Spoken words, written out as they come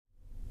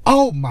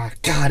Oh my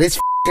god, it's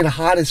f***ing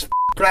hot as f***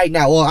 right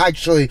now. Well,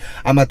 actually,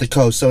 I'm at the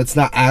coast, so it's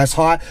not as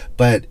hot,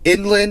 but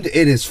inland,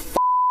 it is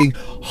f***ing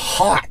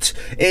hot.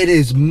 It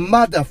is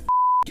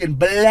motherfucking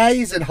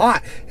blazing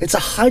hot. It's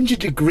 100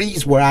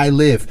 degrees where I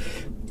live.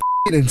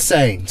 F***ing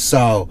insane,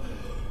 so...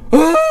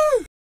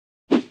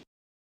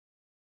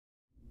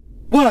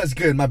 What's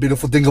good, my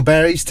beautiful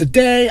dingleberries?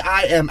 Today,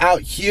 I am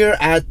out here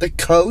at the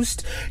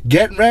coast,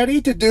 getting ready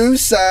to do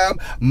some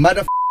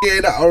motherfucking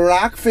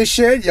rock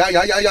fishing. Yeah.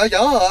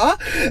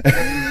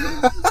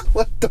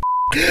 What the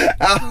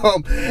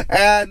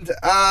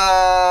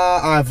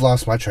I've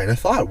lost my train of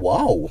thought.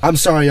 Whoa. I'm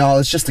sorry, y'all.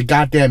 It's just the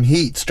goddamn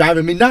heat. It's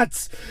driving me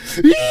nuts.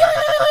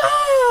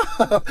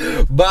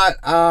 But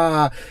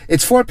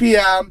it's 4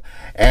 p.m.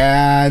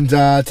 and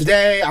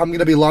today I'm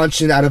gonna be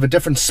launching out of a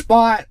different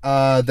spot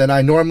than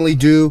I normally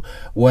do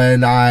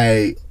when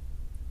I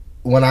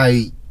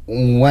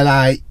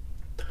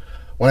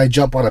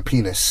jump on a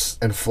penis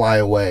and fly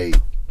away.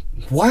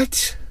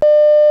 What?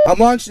 I'm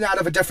launching out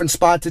of a different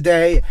spot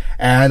today,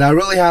 and I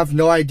really have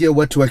no idea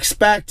what to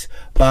expect,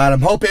 but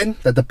I'm hoping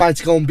that the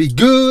bite's gonna be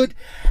good,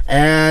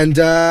 and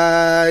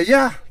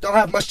yeah, don't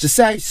have much to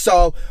say,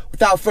 so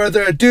without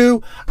further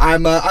ado,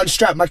 I'm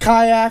unstrap my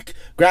kayak,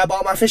 grab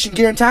all my fishing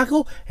gear and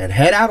tackle, and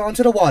head out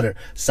onto the water.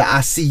 So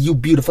I see you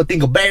beautiful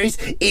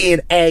dingleberries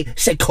in a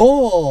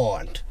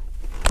second.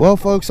 Well,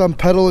 folks, I'm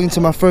pedaling to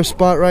my first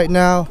spot right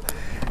now,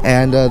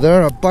 and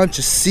there are a bunch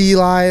of sea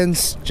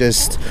lions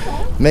just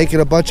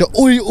making a bunch of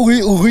oi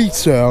oi oi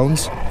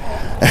sounds.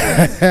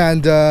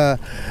 And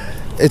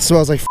it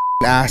smells like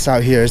ass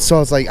out here. It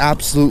smells like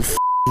absolute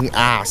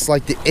ass,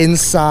 like the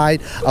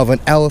inside of an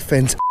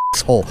elephant's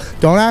asshole.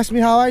 Don't ask me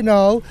how I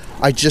know,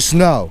 I just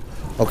know,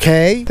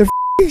 okay?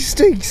 It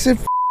stinks. It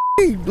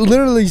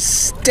literally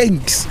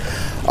stinks.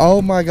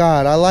 Oh my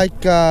god, I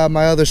like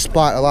my other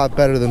spot a lot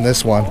better than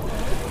this one.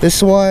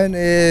 This one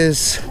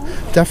is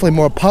definitely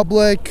more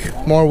public,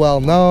 more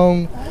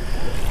well-known.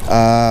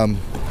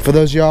 For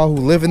those of y'all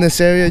who live in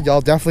this area, y'all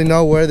definitely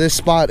know where this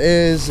spot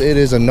is. It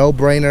is a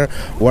no-brainer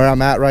where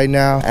I'm at right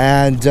now.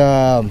 And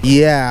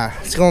yeah,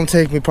 it's gonna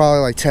take me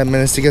probably like 10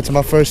 minutes to get to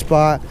my first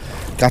spot.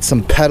 Got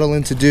some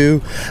pedaling to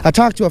do. I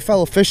talked to a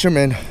fellow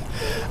fisherman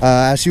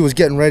as he was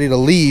getting ready to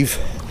leave,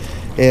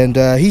 and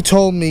he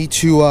told me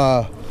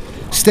to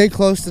stay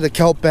close to the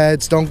kelp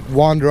beds, don't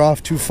wander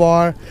off too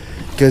far,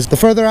 because the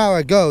further out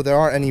I go, there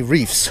aren't any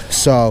reefs.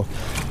 So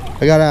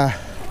I gotta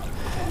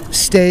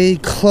stay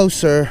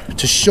closer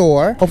to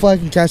shore. Hopefully I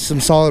can catch some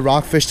solid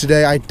rockfish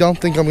today. I don't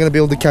think I'm gonna be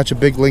able to catch a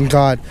big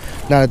lingcod,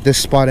 not at this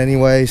spot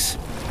anyways.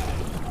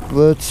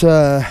 But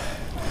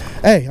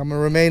hey, I'm gonna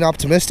remain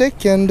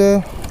optimistic, and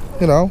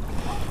you know,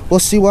 we'll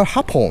see what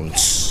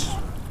happens.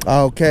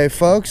 Okay,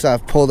 folks,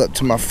 I've pulled up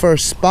to my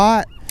first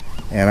spot,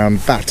 and I'm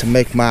about to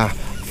make my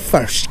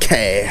first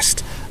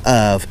cast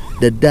of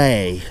the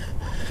day.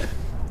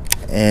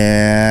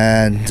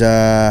 And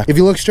if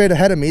you look straight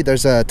ahead of me,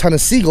 there's a ton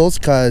of seagulls,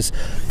 because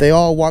they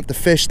all want the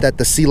fish that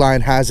the sea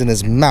lion has in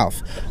his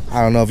mouth.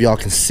 I don't know if y'all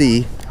can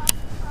see,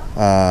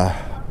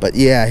 but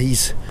yeah,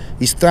 he's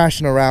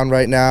thrashing around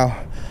right now,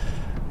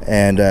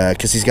 and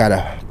because he's got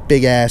a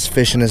big ass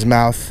fish in his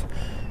mouth.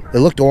 It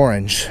looked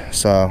orange,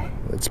 so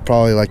it's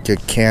probably like a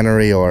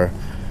cannery or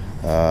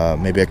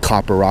maybe a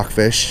copper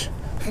rockfish.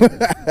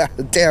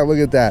 Damn, look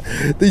at that.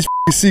 These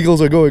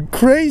seagulls are going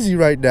crazy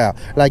right now.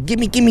 Like,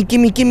 gimme.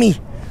 They're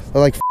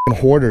like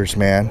hoarders,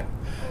 man. They're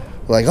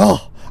like, oh,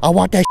 I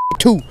want that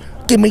too.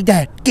 Give me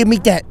that, good.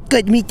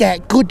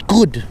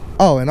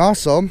 Oh, and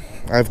also,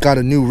 I've got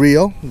a new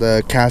reel,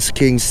 the Cast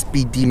King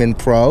Speed Demon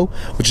Pro,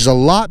 which is a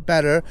lot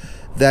better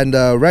than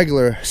the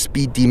regular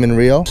Speed Demon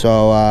reel.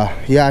 So,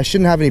 yeah, I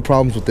shouldn't have any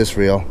problems with this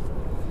reel.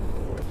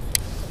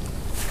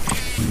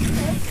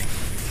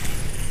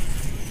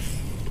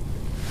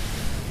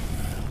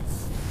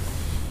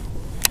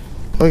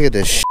 Look at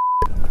this shit.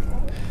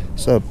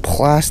 It's a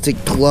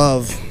plastic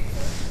glove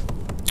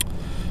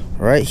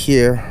right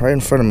here, right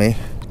in front of me.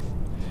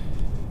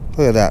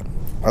 Look at that.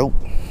 Oh.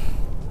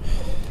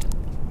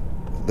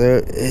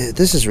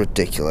 This is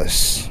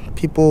ridiculous.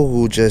 People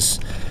who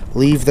just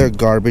leave their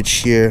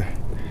garbage here,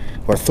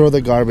 or throw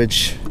their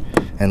garbage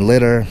and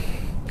litter.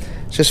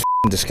 It's just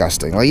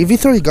disgusting. Like, if you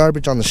throw your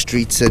garbage on the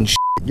streets and shit,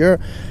 you're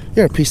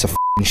a piece of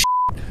shit.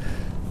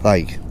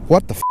 Like,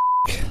 what the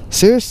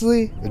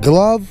seriously? A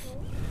glove?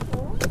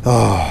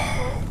 Oh,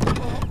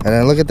 and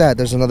then look at that,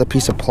 there's another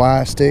piece of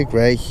plastic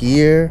right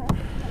here.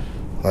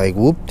 Like,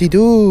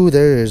 whoop-de-doo,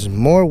 there's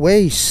more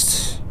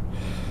waste.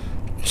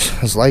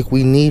 It's like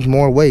we need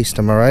more waste,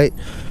 am I right?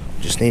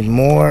 Just need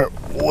more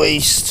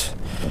waste.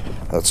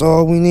 That's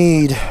all we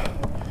need.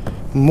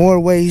 More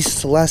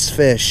waste, less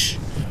fish.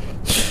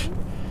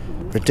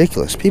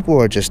 Ridiculous.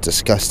 People are just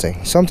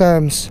disgusting.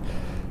 Sometimes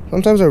I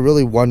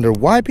really wonder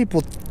why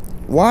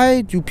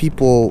do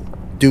people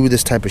do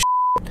this type of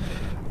shit?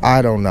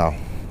 I don't know.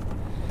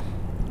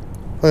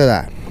 Look at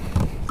that.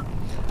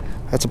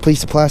 That's a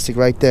piece of plastic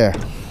right there.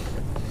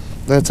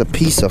 That's a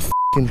piece of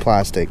fucking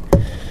plastic,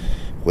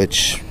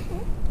 which,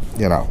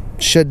 you know,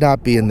 should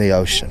not be in the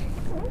ocean.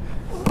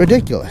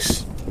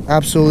 Ridiculous.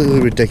 Absolutely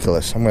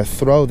ridiculous. I'm gonna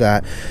throw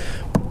that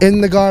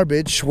in the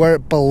garbage where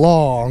it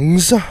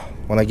belongs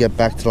when I get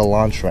back to the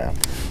launch ramp.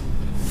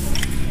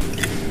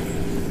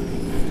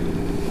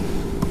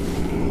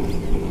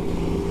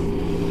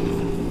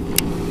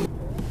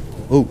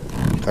 Ooh,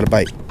 got a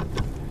bite.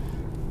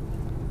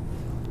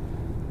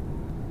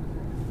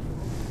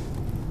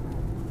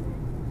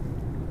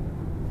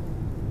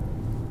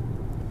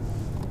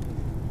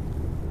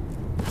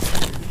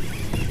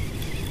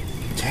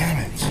 Damn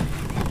it.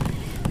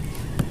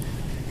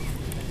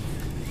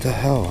 What the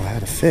hell? I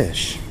had a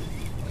fish.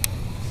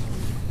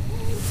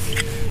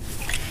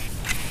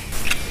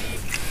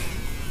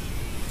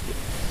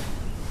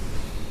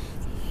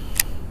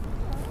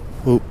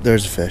 Ooh,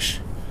 there's a fish.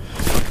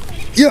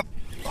 Yep,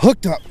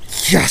 hooked up.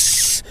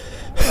 Yes.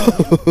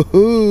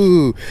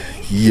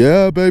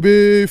 Yeah,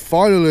 baby,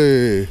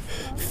 finally.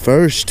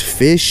 First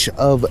fish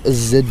of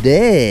the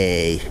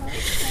day.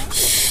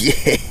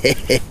 Yeah.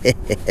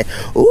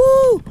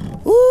 Ooh,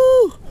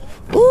 ooh,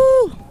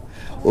 ooh.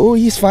 Oh,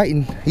 he's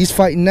fighting. He's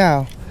fighting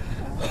now.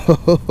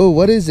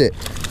 What is it?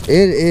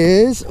 It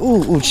is,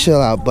 ooh,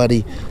 chill out,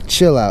 buddy.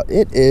 Chill out.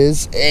 It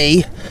is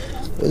a,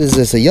 what is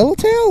this, a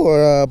yellowtail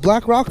or a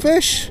black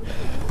rockfish?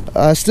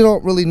 I still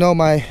don't really know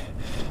my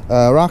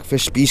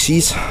rockfish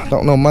species.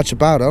 Don't know much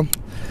about them.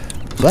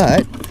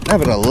 But,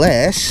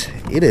 nevertheless,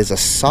 it is a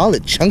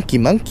solid chunky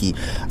monkey.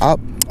 Oh,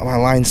 my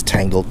line's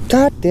tangled.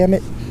 God damn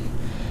it.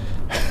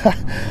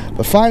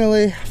 But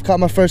finally, I've caught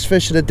my first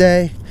fish of the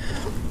day.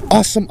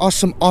 Awesome,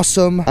 awesome,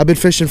 awesome. I've been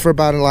fishing for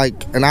about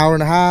like an hour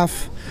and a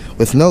half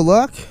with no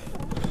luck.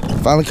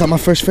 Finally caught my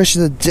first fish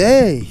of the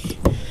day.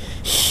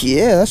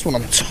 Yeah, that's what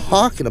I'm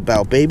talking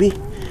about, baby.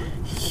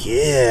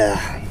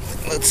 Yeah.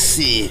 Let's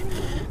see.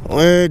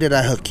 Where did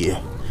I hook you?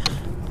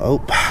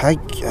 Oh, I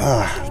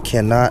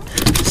cannot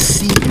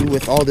see you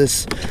with all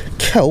this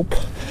kelp.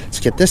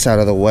 Let's get this out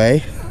of the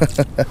way.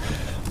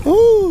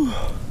 Ooh.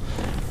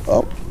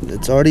 Oh,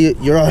 it's already,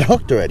 you're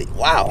unhooked already.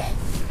 Wow.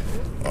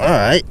 All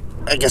right.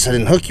 I guess I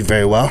didn't hook you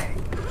very well,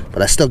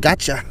 but I still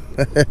got you.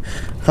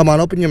 Come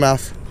on, open your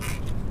mouth.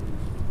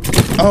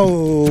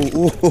 Oh,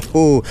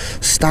 ooh,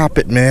 stop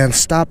it, man.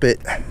 Stop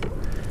it.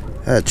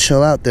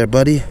 Chill out there,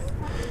 buddy.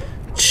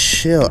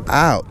 Chill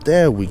out.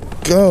 There we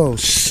go,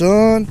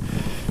 son.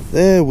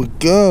 There we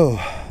go.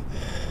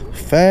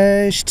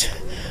 First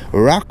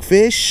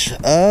rockfish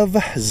of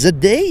the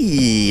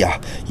day.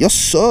 Yes,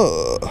 sir.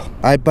 All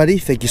right, buddy.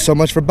 Thank you so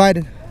much for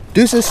biting.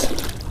 Deuces.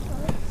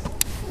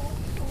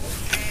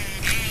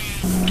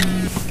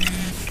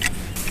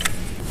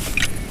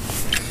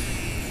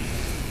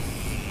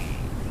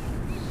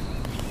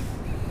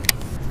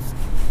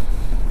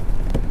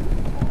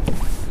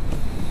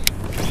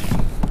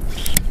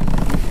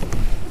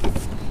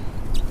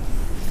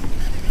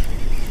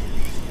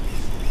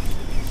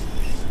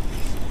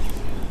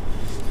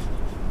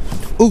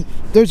 Oh,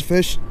 there's a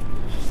fish.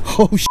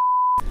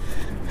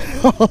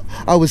 Oh,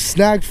 I was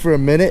snagged for a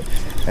minute,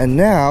 and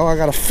now I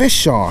got a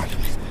fish on.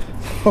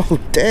 Oh,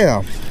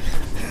 damn.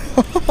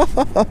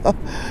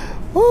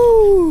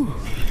 Woo.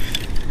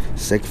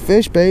 Sick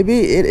fish,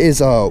 baby. It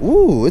is a,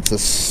 ooh, it's a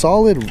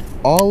solid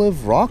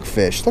olive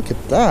rockfish. Look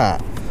at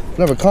that. I've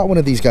never caught one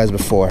of these guys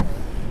before.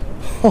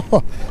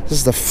 This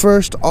is the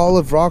first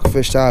olive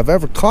rockfish that I've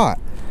ever caught.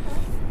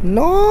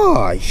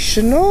 Nice,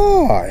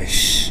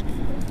 nice.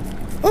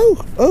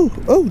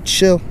 Oh,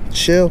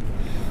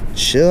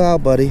 chill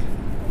out, buddy.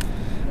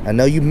 I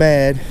know you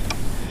mad,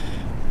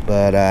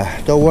 but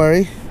don't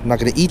worry, I'm not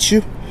gonna eat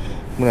you.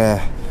 I'm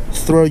gonna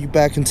throw you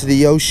back into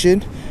the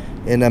ocean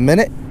in a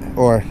minute,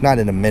 or not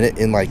in a minute,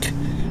 in like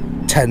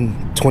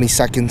 10-20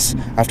 seconds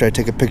after I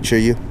take a picture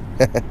of you.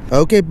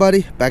 Okay,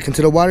 buddy, back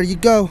into the water you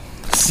go.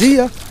 See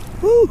ya.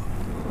 Woo.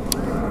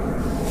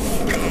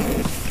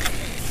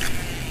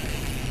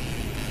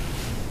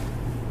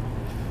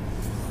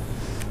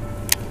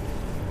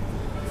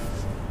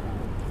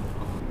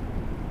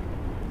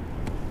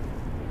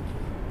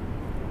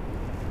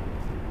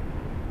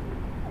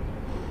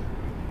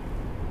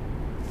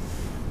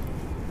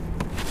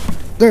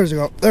 There we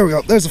go. There we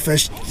go. There's a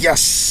fish.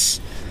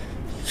 Yes.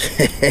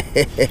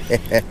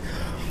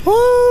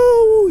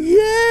 Oh,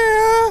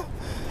 yeah.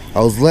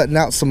 I was letting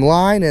out some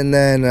line, and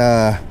then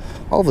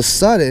all of a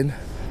sudden,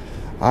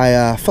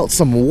 I felt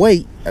some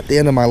weight at the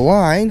end of my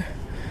line.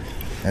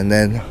 And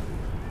then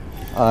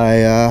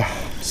I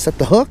set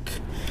the hook,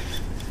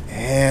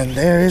 and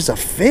there's a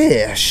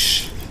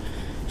fish.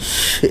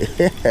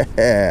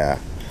 Yeah.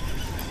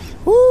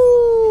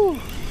 Woo.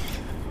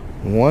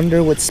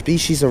 Wonder what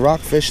species of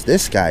rockfish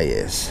this guy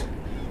is.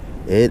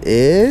 It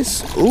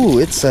is, ooh,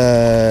 it's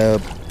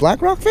a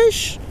black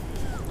rockfish.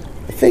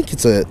 I think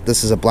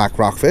this is a black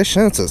rockfish,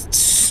 and it's a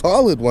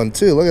solid one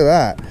too. Look at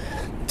that.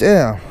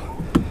 Damn.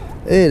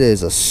 It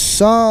is a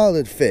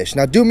solid fish.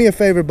 Now do me a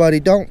favor, buddy,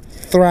 don't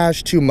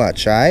thrash too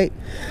much, alright?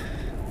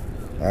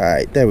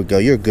 Alright, there we go.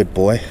 You're a good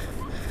boy.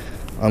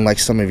 Unlike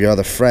some of your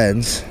other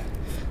friends.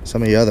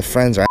 Some of your other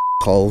friends are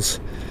assholes.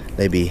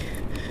 Maybe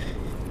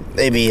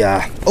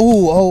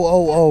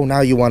oh, now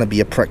you want to be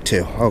a prick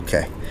too.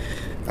 Okay.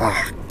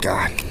 Ah,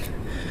 God.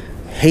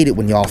 hate it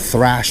when y'all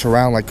thrash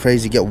around like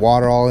crazy, get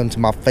water all into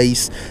my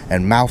face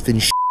and mouth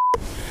and shit.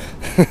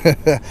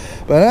 But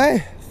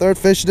hey, third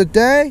fish of the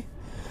day.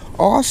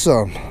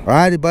 Awesome.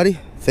 Alrighty, buddy.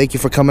 Thank you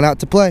for coming out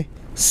to play.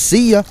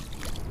 See ya.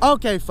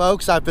 Okay,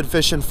 folks, I've been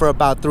fishing for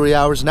about 3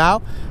 hours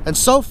now, and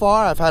so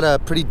far I've had a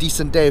pretty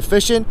decent day of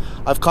fishing.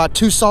 I've caught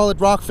 2 solid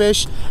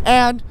rockfish,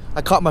 and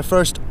I caught my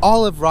first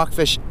olive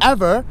rockfish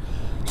ever.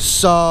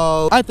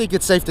 So I think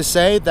it's safe to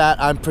say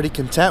that I'm pretty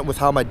content with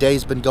how my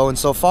day's been going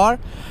so far.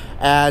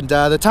 And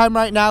the time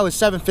right now is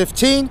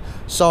 7:15,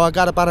 so I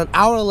got about an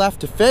hour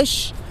left to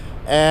fish.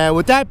 And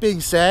with that being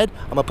said,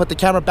 I'm gonna put the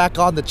camera back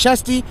on the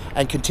chesty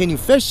and continue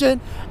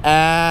fishing,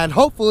 and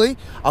hopefully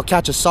I'll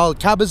catch a solid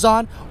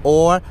cabezon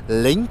or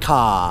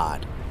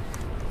lingcod.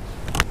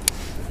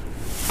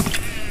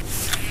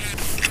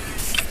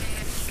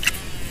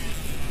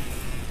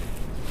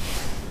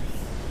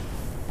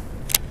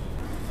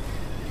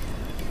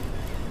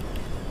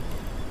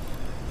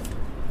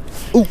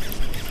 Ooh,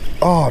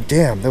 oh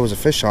damn, there was a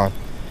fish on.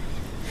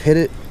 Hit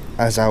it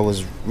as I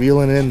was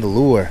reeling in the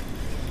lure.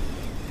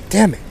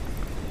 Damn it.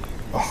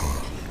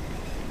 Oh,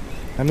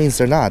 that means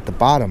they're not at the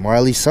bottom, or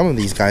at least some of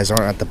these guys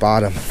aren't at the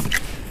bottom.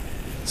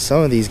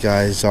 Some of these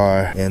guys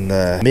are in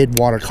the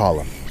mid-water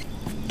column.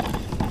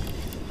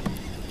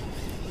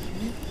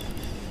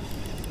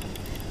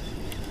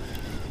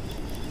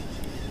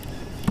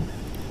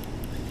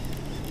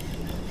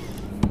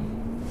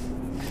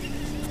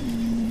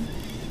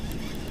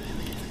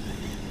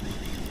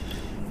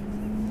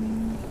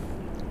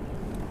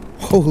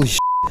 Holy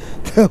shit,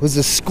 that was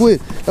a squid.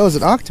 That was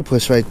an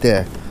octopus right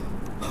there.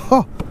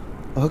 Oh,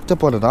 I hooked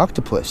up on an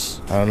octopus.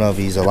 I don't know if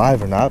he's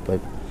alive or not, but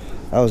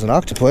that was an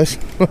octopus.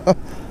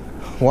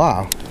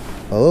 Wow,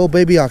 a little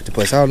baby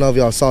octopus. I don't know if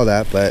y'all saw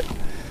that, but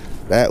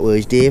that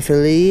was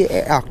definitely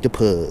an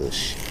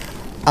octopus.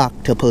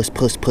 Octopus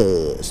puss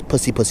puss,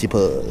 pussy pussy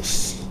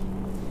puss.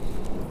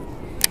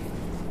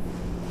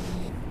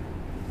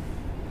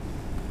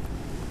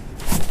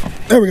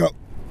 There we go.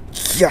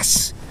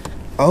 Yes.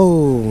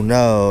 Oh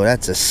no,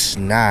 that's a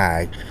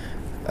snag.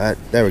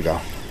 There we go.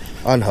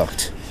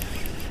 Unhooked.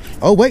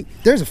 Oh wait,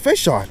 there's a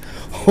fish on.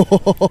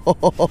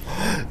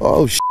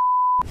 Oh shit.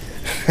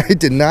 I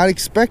did not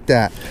expect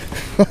that.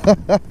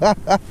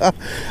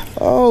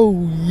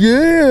 Oh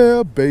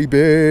yeah,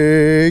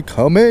 baby.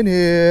 Come in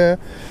here.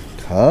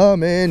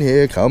 Come in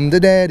here. Come to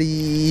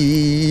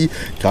daddy.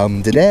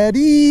 Come to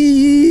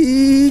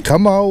daddy.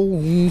 Come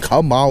on.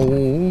 Come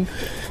on.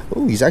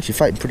 Oh, he's actually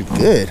fighting pretty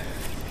good.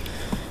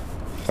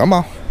 Come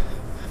on.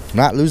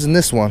 Not losing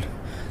this one.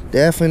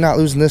 Definitely not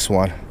losing this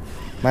one.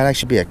 Might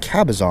actually be a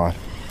cabezon.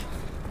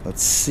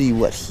 Let's see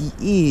what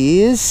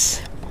he is.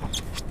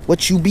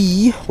 What you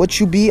be? What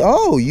you be?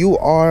 Oh, you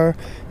are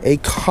a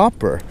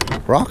copper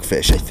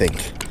rockfish, I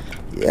think.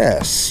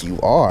 Yes, you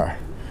are.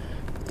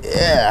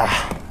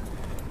 Yeah.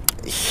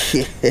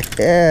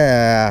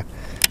 Yeah.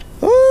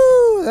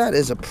 Ooh, that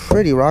is a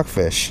pretty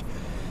rockfish.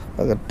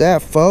 Look at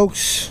that,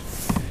 folks.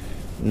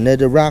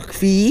 Another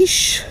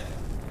rockfish.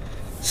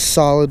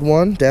 Solid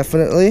one,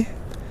 definitely.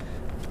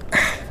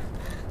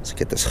 Let's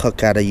get this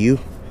hook out of you.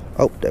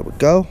 Oh, there we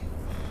go.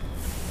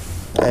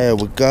 There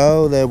we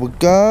go, there we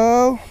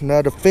go.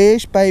 Another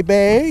fish,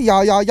 baby.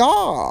 Yaw, yaw,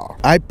 yaw.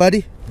 Alright,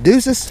 buddy.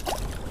 Deuces.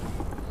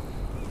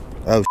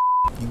 Oh,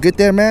 you good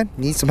there, man?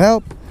 Need some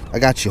help? I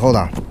got you. Hold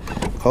on.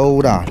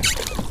 Hold on.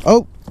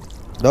 Oh,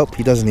 nope,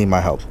 he doesn't need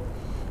my help.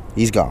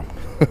 He's gone.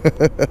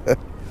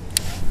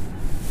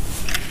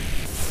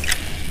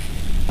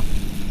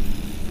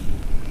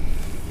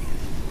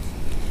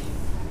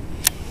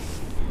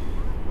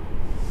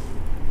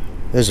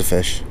 There's a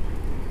fish.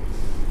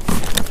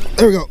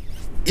 There we go.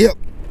 Yep.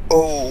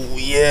 Oh,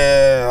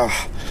 yeah.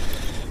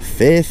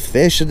 5th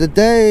fish of the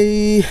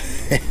day.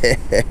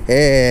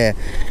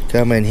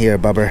 Come in here,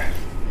 bubber.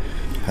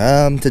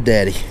 Come to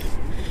daddy.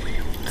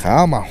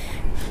 Come on.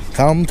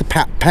 Come to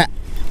Pat Pat.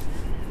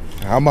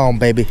 Come on,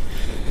 baby.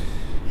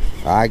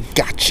 I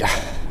gotcha.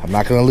 I'm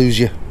not gonna lose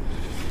you.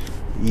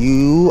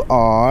 You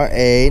are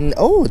an...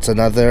 Oh, it's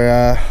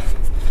another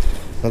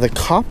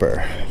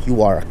copper.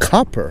 You are a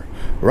copper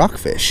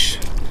rockfish.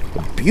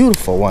 A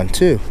beautiful one,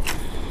 too.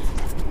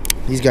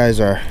 These guys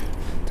are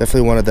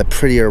definitely one of the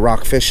prettier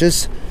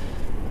rockfishes.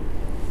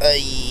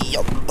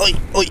 Oi,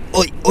 oi,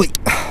 oi, oi.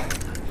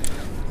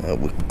 There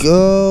we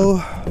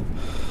go.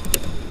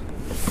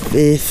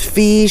 5th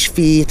fish,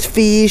 5th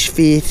fish,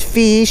 5th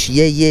fish.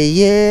 Yeah, yeah,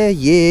 yeah,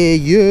 yeah,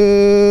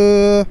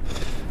 yeah.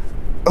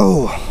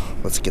 Oh,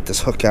 let's get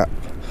this hook out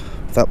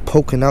without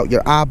poking out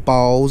your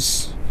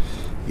eyeballs.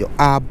 Your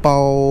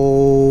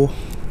eyeball.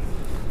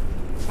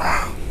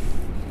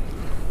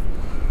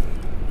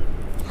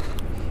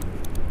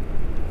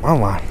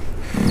 Come on.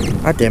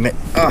 God damn it.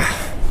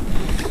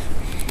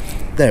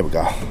 There we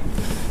go.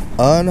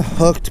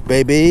 Unhooked,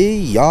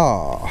 baby.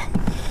 Yeah.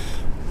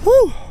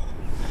 Woo.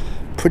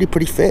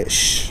 Pretty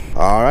fish.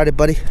 Alrighty,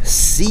 buddy.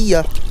 See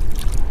ya.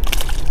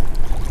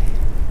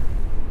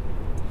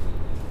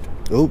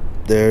 Oh,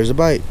 there's a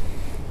bite.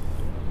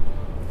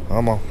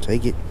 Come on,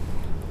 take it.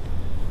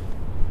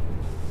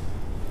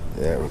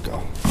 There we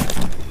go.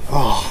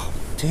 Oh,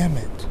 damn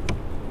it.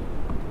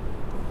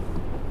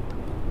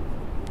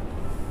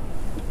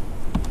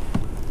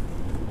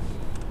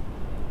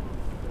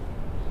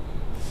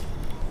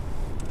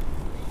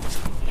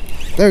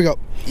 There we go.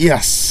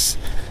 Yes.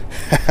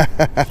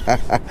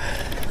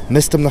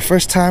 Missed him the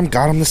first time,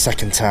 got him the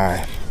second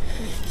time.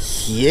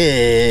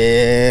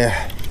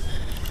 Yeah.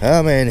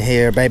 Come in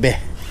here, baby.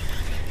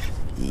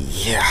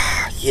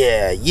 Yeah.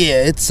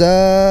 It's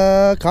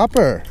a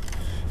copper.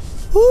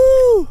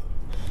 Woo.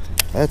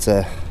 That's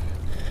a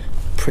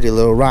pretty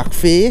little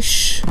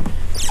rockfish.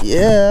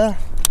 Yeah.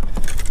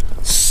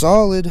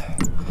 Solid.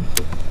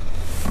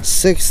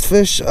 6th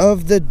fish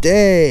of the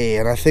day.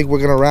 And I think we're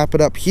going to wrap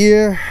it up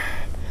here.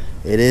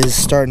 It is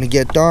starting to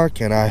get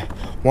dark, and I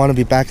want to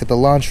be back at the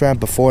launch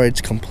ramp before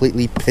it's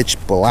completely pitch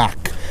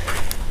black.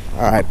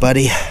 Alright,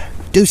 buddy.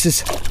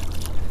 Deuces.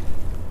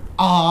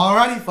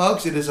 Alrighty,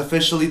 folks. It is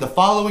officially the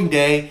following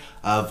day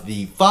of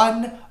the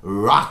fun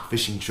rock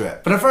fishing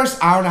trip. For the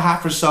first hour and a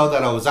half or so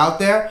that I was out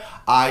there,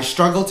 I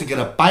struggled to get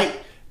a bite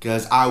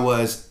because I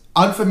was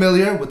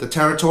unfamiliar with the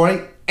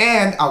territory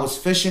and I was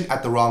fishing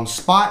at the wrong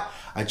spot.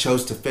 I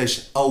chose to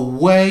fish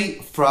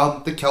away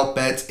from the kelp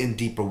beds in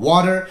deeper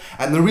water.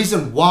 And the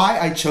reason why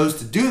I chose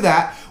to do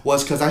that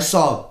was because I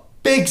saw a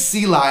big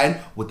sea lion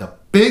with a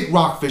big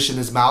rockfish in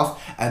his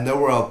mouth, and there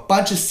were a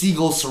bunch of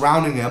seagulls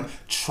surrounding him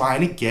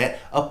trying to get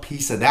a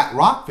piece of that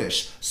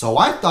rockfish. So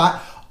I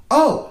thought,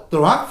 oh,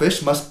 the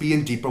rockfish must be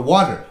in deeper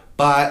water.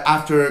 But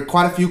after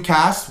quite a few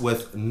casts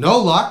with no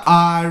luck,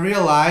 I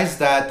realized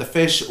that the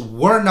fish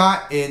were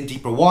not in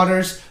deeper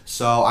waters.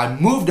 So I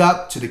moved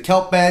up to the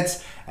kelp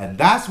beds, and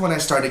that's when I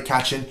started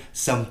catching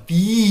some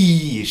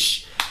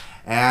fish.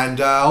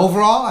 And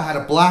overall, I had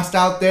a blast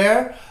out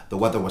there. The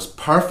weather was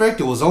perfect.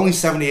 It was only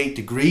 78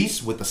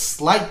 degrees with a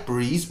slight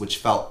breeze, which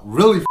felt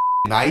really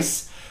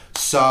nice.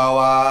 So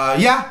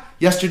yeah,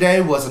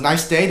 yesterday was a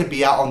nice day to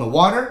be out on the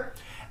water.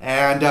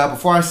 And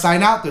before I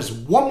sign out, there's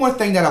one more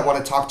thing that I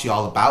want to talk to you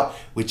all about,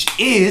 which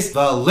is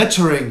the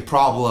littering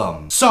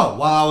problem. So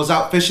while I was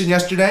out fishing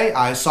yesterday,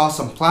 I saw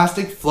some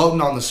plastic floating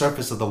on the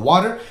surface of the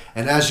water.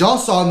 And as y'all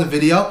saw in the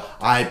video,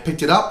 I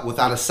picked it up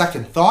without a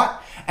second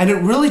thought. And it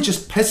really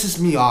just pisses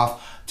me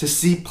off to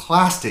see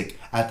plastic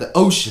at the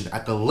ocean,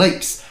 at the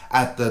lakes,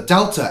 at the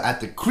delta,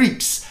 at the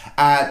creeks,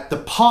 at the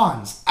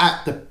ponds,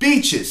 at the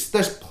beaches.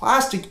 There's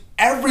plastic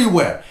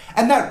everywhere.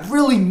 And that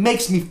really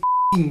makes me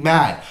f***ing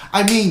mad.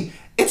 I mean,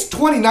 it's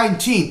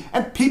 2019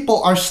 and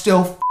people are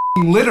still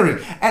f***ing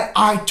littering, and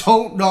I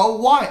don't know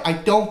why. I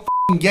don't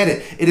f***ing get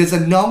it. It is a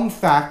known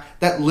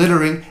fact that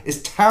littering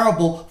is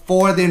terrible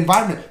for the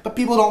environment, but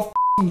people don't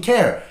f***ing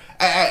care.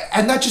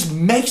 And that just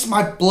makes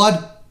my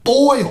blood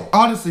boil.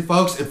 Honestly,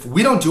 folks, if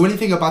we don't do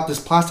anything about this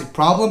plastic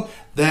problem,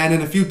 then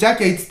in a few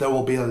decades, there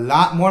will be a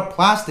lot more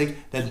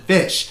plastic than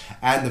fish,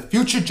 and the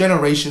future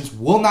generations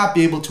will not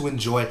be able to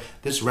enjoy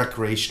this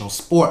recreational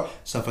sport.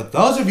 So for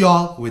those of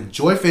y'all who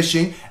enjoy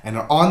fishing and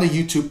are on the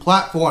YouTube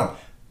platform,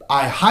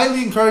 I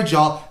highly encourage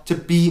y'all to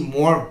be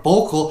more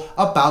vocal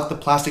about the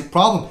plastic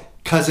problem,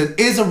 because it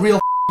is a real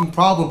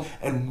problem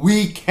and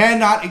we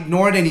cannot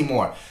ignore it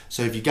anymore.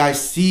 So if you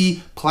guys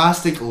see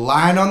plastic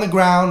lying on the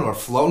ground or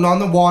floating on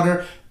the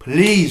water,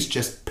 please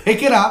just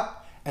pick it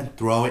up and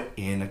throw it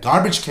in a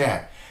garbage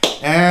can.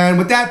 And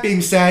with that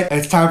being said,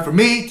 it's time for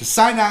me to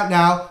sign out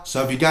now.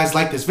 So if you guys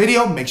like this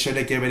video, make sure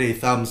to give it a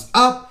thumbs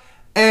up.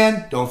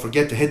 And don't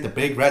forget to hit the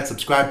big red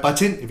subscribe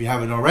button if you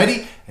haven't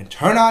already. And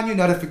turn on your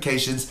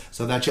notifications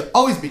so that you'll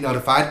always be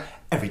notified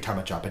every time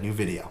I drop a new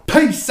video.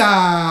 Peace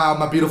out,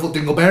 my beautiful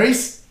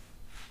dingleberries.